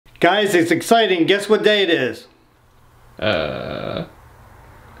Guys, it's exciting. Guess what day it is?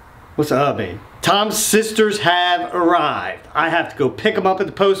 What's up, babe? Tom's sisters have arrived. I have to go pick them up at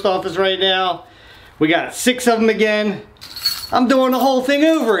the post office right now. We got 6 of them again. I'm doing the whole thing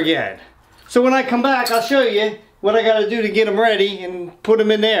over again. So when I come back, I'll show you what I gotta do to get them ready and put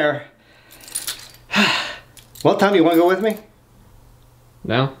them in there. Well, Tom, you wanna go with me?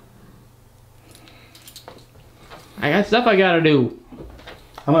 No. I got stuff I gotta do.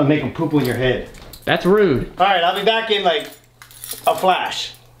 I'm gonna make them poop on your head. That's rude. All right, I'll be back in like a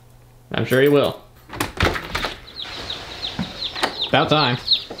flash. I'm sure you will. About time.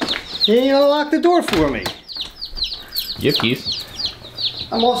 You unlock the door for me. You have keys.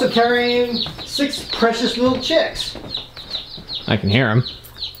 I'm also carrying 6 precious little chicks. I can hear them.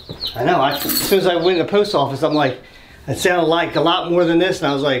 I know, as soon as I went to the post office, I'm like, it sounded like a lot more than this, and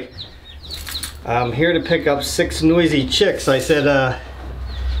I was like, I'm here to pick up 6 noisy chicks. I said,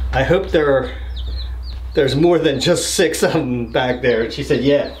 I hope there's more than just 6 of them back there. And she said,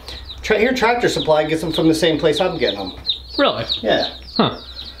 yeah. Here, Tractor Supply gets them from the same place I'm getting them. Really? Yeah. Huh.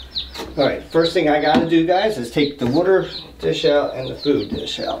 All right, first thing I gotta do, guys, is take the water dish out and the food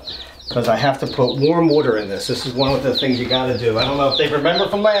dish out. Because I have to put warm water in this. This is one of the things you gotta do. I don't know if they remember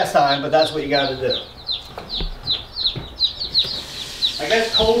from last time, but that's what you gotta do. I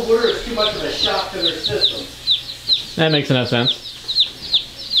guess cold water is too much of a shock to their system. That makes enough sense.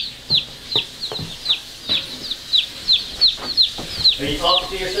 Are you talking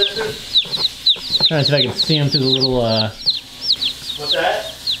to your sisters? Trying to see if I can see them through the little, What's that?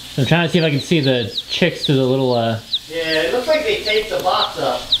 I'm trying to see if I can see the chicks through the little, Yeah, it looks like they taped the box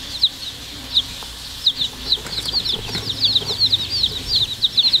up.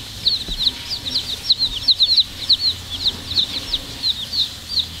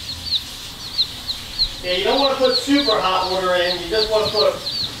 Yeah, you don't want to put super hot water in, you just want to put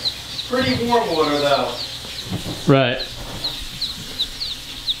pretty warm water though. Right.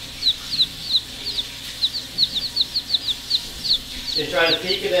 You trying to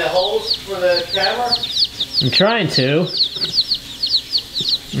peek in the holes for the camera? I'm trying to.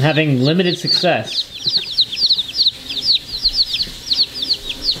 I'm having limited success.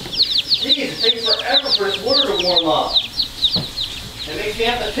 Geez, it takes forever for this water to warm up. It makes me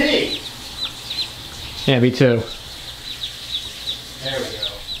have to pee. Yeah, me too. There we go,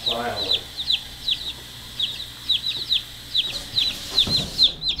 finally.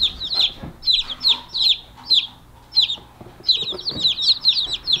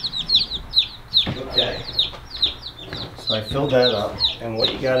 Okay, so I filled that up, and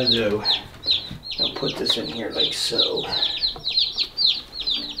what you gotta do, I'll put this in here like so.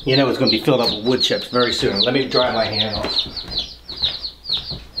 You know it's gonna be filled up with wood chips very soon. Let me dry my hand off.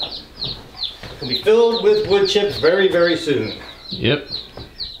 It's gonna be filled with wood chips very, very soon. Yep.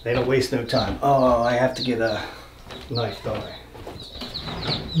 They don't waste no time. Oh, I have to get a knife, don't I?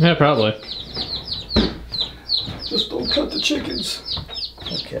 Yeah, probably. Just don't cut the chickens.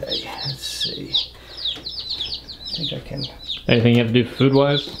 Okay, let's see. I think I can. Anything you have to do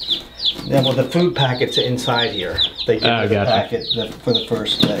food-wise? Yeah, well, the food packets are inside here. They give you the gotcha. packet for the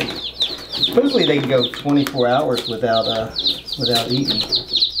first day. Supposedly they can go 24 hours without eating.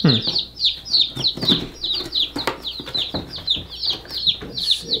 Let's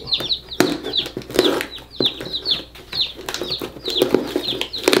see.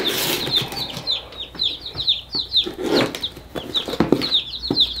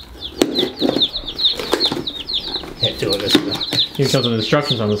 Can't do this now. Here comes some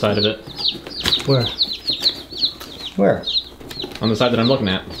instructions on the side of it. Where? Where? On the side that I'm looking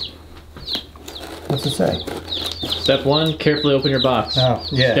at. What's it say? Step 1, carefully open your box. Oh,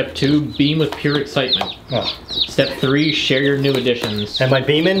 yeah. Step 2, beam with pure excitement. Oh. Step 3, share your new additions. Am I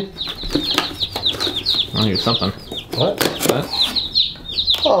beaming? Oh, here's something. What? What?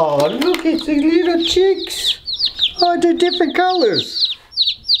 Oh, look at the little chicks. Oh, they're different colors.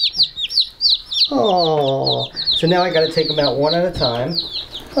 Oh, so now I gotta take them out one at a time.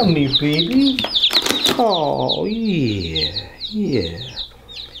 Come here, baby. Oh, yeah, yeah,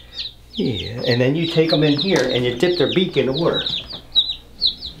 yeah. And then you take them in here and you dip their beak in the water.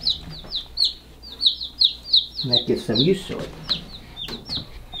 And that gets them used to it.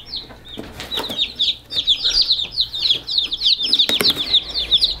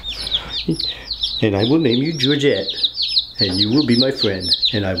 And I will name you Georgette. And you will be my friend.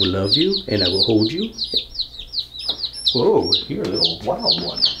 And I will love you. And I will hold you. Whoa, you're a little wild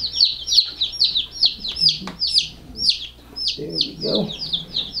one. There we go.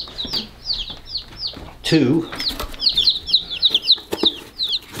 2.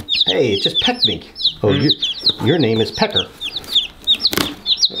 Hey, it just pecked me. Oh, your name is Pecker.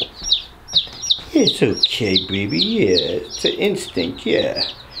 It's okay, baby. Yeah, it's an instinct. Yeah.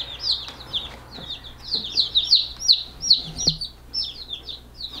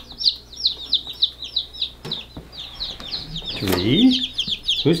 Three.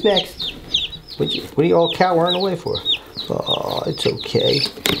 Who's next? What are you all cowering away for? Oh, it's okay.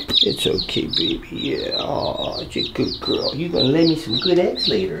 It's okay, baby. Yeah. Oh, you're a good girl. You gonna lay me some good eggs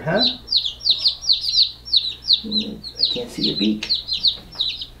later, huh? I can't see your beak.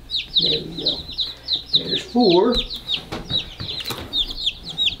 There we go. There's 4.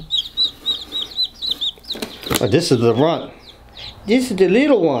 Oh, this is the runt. This is the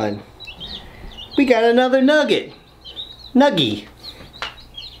little one. We got another nugget. Nuggy.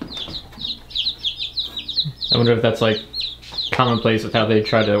 I wonder if that's like commonplace with how they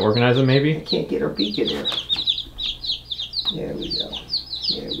try to organize them, maybe? I can't get her beak in there. There we go.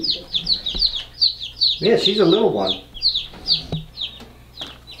 There we go. Yeah, she's a little one.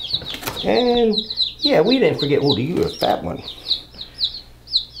 And yeah, we didn't forget. Oh, you're a fat one.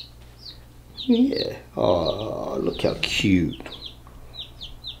 Yeah. Oh, look how cute.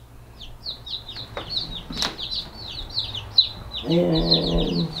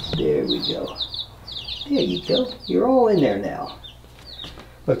 And there we go. There you go. You're all in there now.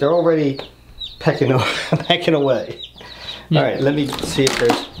 Look, they're already pecking away. Yeah. All right, let me see if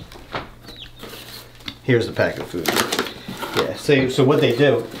there's. Here's the pack of food. Yeah. So what they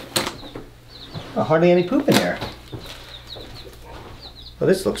do? Oh, hardly any poop in there. Well,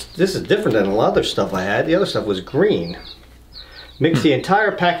 this is different than a lot of other stuff I had. The other stuff was green. Mix the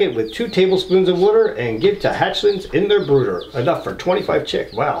entire packet with 2 tablespoons of water and give to hatchlings in their brooder. Enough for 25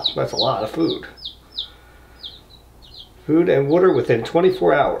 chicks. Wow, that's a lot of food. Food and water within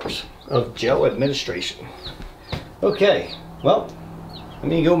 24 hours of gel administration. Okay, well, let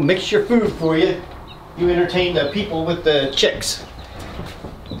me go mix your food for you. You entertain the people with the chicks.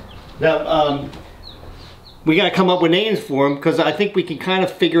 Now, we got to come up with names for them because I think we can kind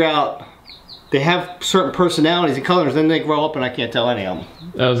of figure out. They have certain personalities and colors, then they grow up and I can't tell any of them.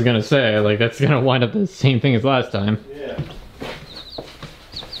 I was gonna say, like, that's gonna wind up the same thing as last time. Yeah.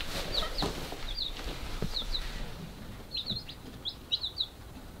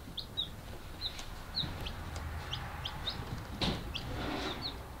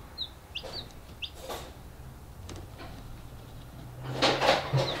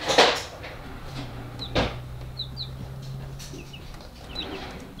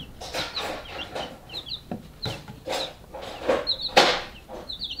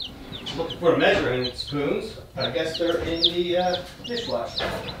 For measuring spoons, I guess they're in the dishwasher.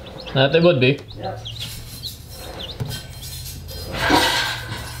 They would be. Yeah.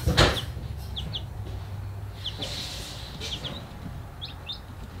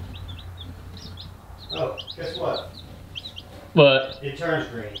 Oh, guess what? What? It turns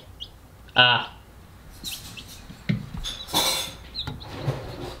green. Ah.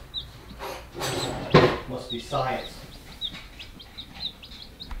 Must be science.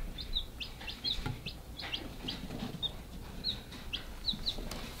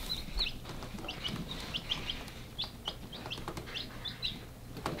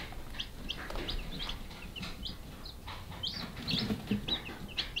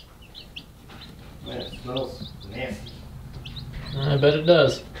 Man, it smells nasty. I bet it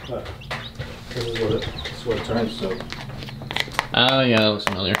does. Look, this is what it turns to. Oh, yeah, that looks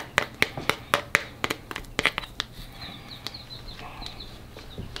familiar.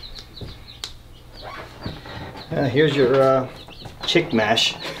 Here's your chick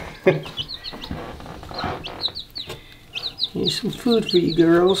mash. Here's some food for you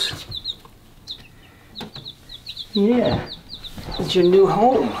girls. Yeah, it's your new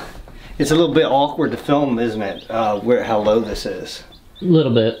home. It's a little bit awkward to film, isn't it? How low this is. A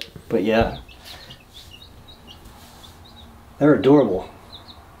little bit. But yeah, they're adorable.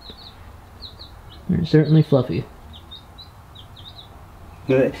 They're certainly fluffy.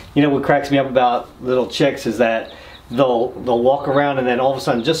 You know what cracks me up about little chicks is that they'll walk around and then all of a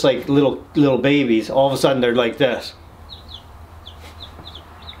sudden, just like little babies, all of a sudden they're like this,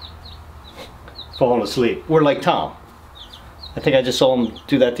 falling asleep. Or like Tom. I think I just saw him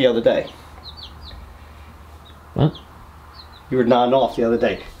do that the other day. What? You were nodding off the other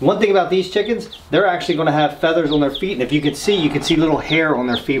day. One thing about these chickens, they're actually going to have feathers on their feet, and if you can see little hair on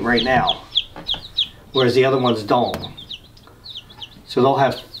their feet right now, whereas the other ones don't. So they'll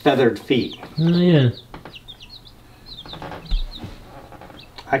have feathered feet. Oh, yeah.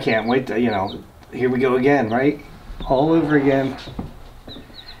 I can't wait to, here we go again, right? All over again.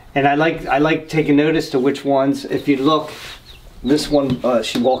 And I like taking notice to which ones, if you look, this one,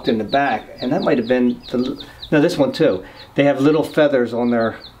 she walked in the back, and that might have been, no, this one too. They have little feathers on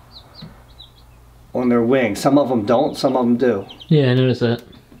their on their wings. Some of them don't, some of them do. Yeah, I noticed that.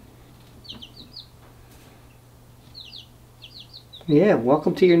 Yeah,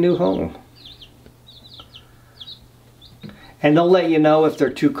 welcome to your new home. And they'll let you know if they're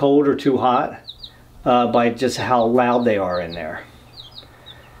too cold or too hot by just how loud they are in there.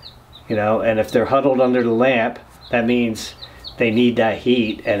 You know, and if they're huddled under the lamp, that means they need that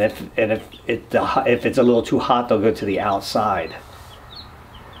heat. And if it's a little too hot, they'll go to the outside.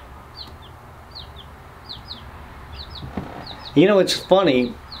 You know, it's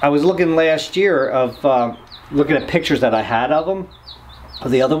funny. I was looking last year of looking at pictures that I had of them,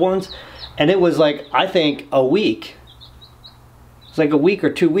 of the other ones, and it was like, I think a week. It's like a week or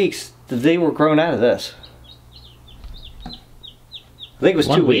 2 weeks that they were grown out of this. I think it was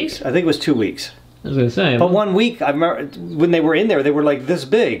 2 weeks. I think it was 2 weeks. I was gonna say. But 1 week, I remember when they were in there, they were like this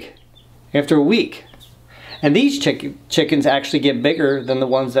big after a week. And these chickens actually get bigger than the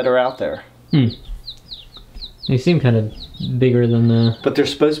ones that are out there. They seem kind of bigger than the... But they're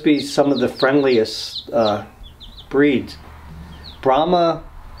supposed to be some of the friendliest breeds. Brahma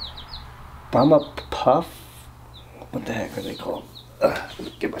Puff? What the heck are they called? Let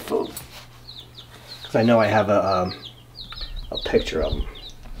me get my phone. Because I know I have a picture of them.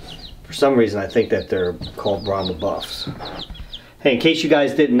 For some reason I think that they're called Brahma Buffs. Hey, in case you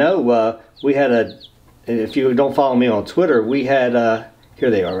guys didn't know, we had if you don't follow me on Twitter, we had,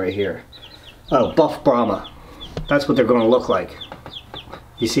 here they are right here. Oh, Buff Brahma. That's what they're going to look like.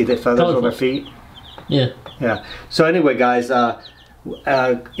 You see the feathers on their feet? Yeah. Yeah. So anyway, guys,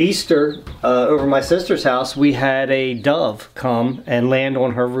 Easter, over my sister's house, we had a dove come and land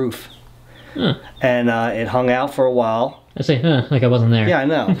on her roof. And it hung out for a while. I say, like I wasn't there. Yeah, I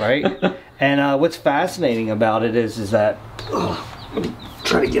know, right? And what's fascinating about it is that... let me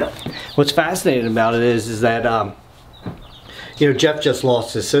try to get up. What's fascinating about it is that... you know, Jeff just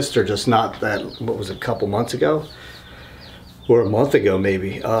lost his sister just not that, what was it, a couple months ago? Or a month ago,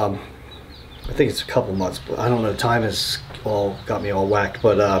 maybe. I think it's a couple months, but I don't know, time has all got me all whacked.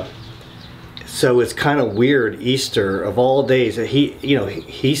 But, so it's kind of weird, Easter, of all days,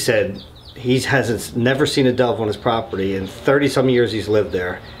 he said he hasn't never seen a dove on his property. In 30-some years he's lived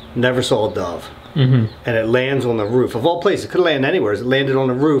there, never saw a dove. And it lands on the roof. Of all places, it could land anywhere. It landed on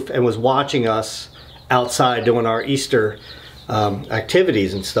the roof and was watching us outside doing our Easter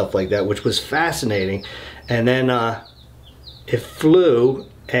activities and stuff like that, which was fascinating. And then it flew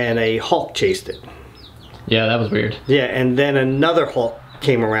and a hawk chased it. Yeah, that was weird. Yeah, and then another hawk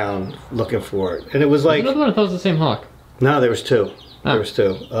came around looking for it, and it was like... Another one, I thought it was the same hawk. No, there was two. There was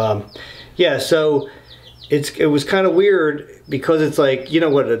two. Yeah, so it was kind of weird because it's like, you know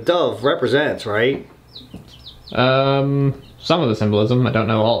what a dove represents, right? Some of the symbolism. I don't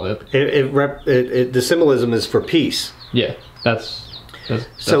know all of it. The symbolism is for peace. Yeah, that's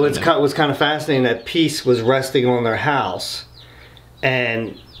so it was kind of fascinating that peace was resting on their house,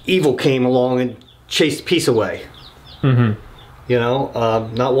 and evil came along and chased peace away. You know,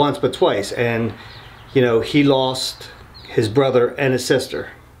 not once but twice. And you know, he lost his brother and his sister.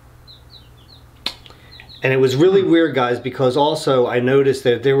 And it was really weird, guys, because also I noticed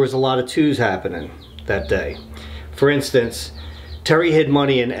that there was a lot of twos happening that day. For instance, Terry hid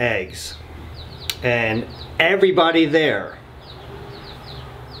money in eggs, and everybody there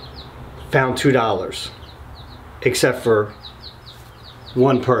found $2, except for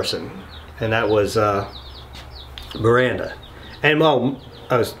one person, and that was Miranda. And well,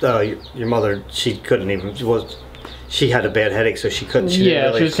 your mother, she couldn't even. She had a bad headache, so she couldn't. She didn't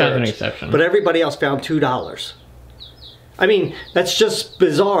really she was kind of an search. exception. But everybody else found $2. I mean, that's just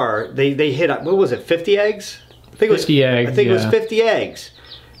bizarre. They hit, what was it, 50 eggs? I think it was 50 eggs. I think it was 50 eggs,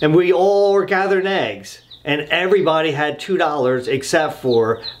 and we all were gathering eggs, and everybody had $2 except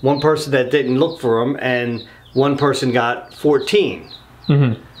for one person that didn't look for them, and one person got 14,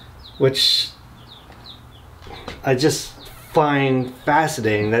 which I just find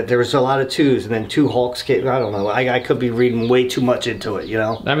fascinating that there was a lot of twos, and then two hawks came. I don't know. I could be reading way too much into it, you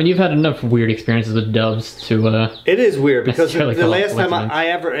know. I mean, you've had enough weird experiences with doves to. It is weird because the necessarily last time I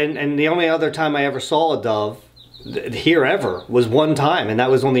ever, and the only other time I ever saw a dove here ever was one time, and that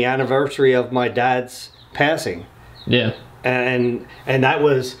was on the anniversary of my dad's passing. Yeah. And that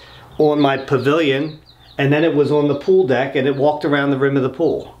was on my pavilion, and then it was on the pool deck, and it walked around the rim of the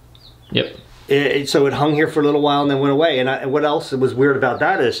pool. Yep. So it hung here for a little while and then went away. And what else was weird about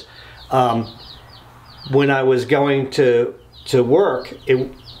that is, when I was going to work,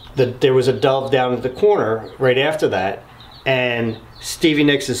 there was a dove down at the corner right after that, and Stevie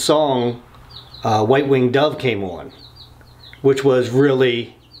Nicks' song, White Winged Dove, came on, which was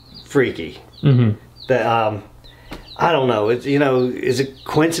really freaky. That I don't know. It's, you know, is it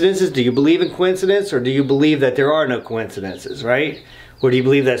coincidences? Do you believe in coincidence, or do you believe that there are no coincidences, right? Or do you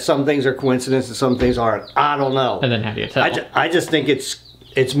believe that some things are coincidence and some things aren't? I don't know. And then how do you tell? I just think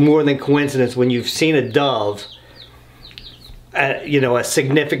it's more than coincidence when you've seen a dove at, you know, a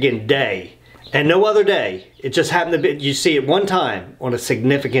significant day, and no other day. It just happened to be, you see it one time on a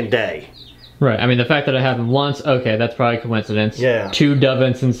significant day. Right. I mean, the fact that it happened once, okay, that's probably coincidence. Yeah. 2 dove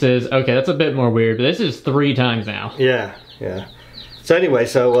instances, okay, that's a bit more weird, but this is 3 times now. Yeah, yeah. So anyway,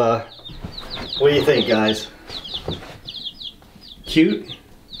 so what do you think, guys? Cute?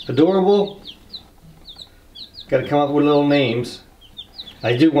 Adorable? Got to come up with little names.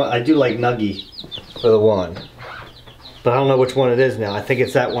 I do like Nuggy for the one, but I don't know which one it is now. I think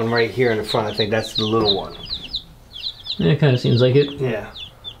it's that one right here in the front. I think that's the little one. Yeah, it kind of seems like it. Yeah.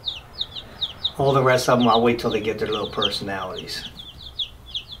 All the rest of them, I'll wait till they get their little personalities.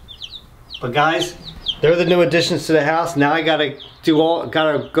 But guys, they're the new additions to the house. Now I gotta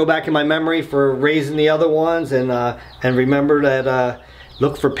go back in my memory for raising the other ones, and remember that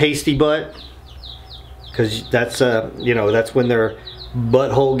look for pasty butt, because that's you know, that's when their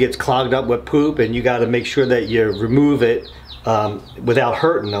butthole gets clogged up with poop, and you got to make sure that you remove it without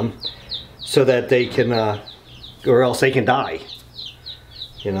hurting them, so that they can, or else they can die.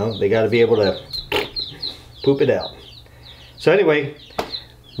 You know, they got to be able to poop it out. So anyway,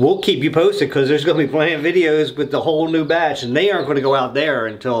 we'll keep you posted, because there's going to be plenty of videos with the whole new batch, and they aren't going to go out there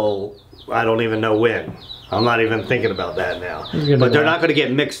until I don't even know when. I'm not even thinking about that now. But they're not going to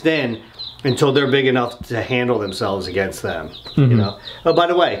get mixed in until they're big enough to handle themselves against them. Mm-hmm. You know. Oh, by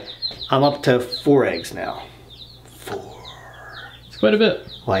the way, I'm up to 4 eggs now. 4. It's quite a bit.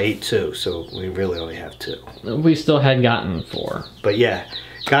 Well, I ate 2, so we really only have 2. We still had gotten 4. But yeah,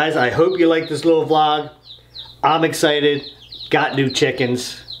 guys, I hope you like this little vlog. I'm excited. Got new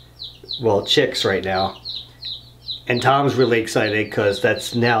chickens. Well, chicks right now. And Tom's really excited, because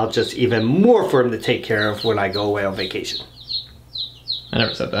that's now just even more for him to take care of when I go away on vacation. I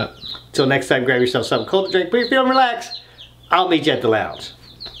never said that. Till next time, grab yourself something cold to drink, put your feet and relax. I'll meet you at the lounge.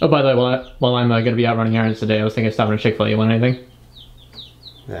 Oh, by the way, while I'm going to be out running errands today, I was thinking of stopping at Chick-fil-A. You want anything?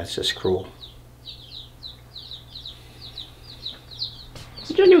 That's just cruel. It's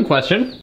a genuine question.